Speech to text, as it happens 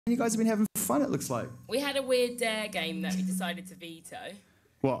You guys have been having fun, it looks like. We had a weird dare game that we decided to veto.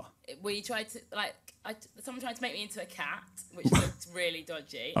 What? We tried to, someone tried to make me into a cat, which looked really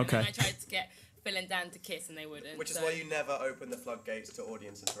dodgy. Okay. And then I tried to get Phil and Dan to kiss, and they wouldn't. Which is why you never open the floodgates to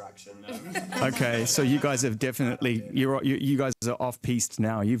audience interaction. Okay, so you guys have definitely, you guys are off-piste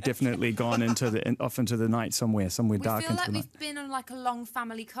now. You've definitely gone off into the night somewhere dark into the night. We feel like we've been on like a long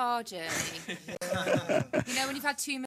family car journey. You know, when you've had too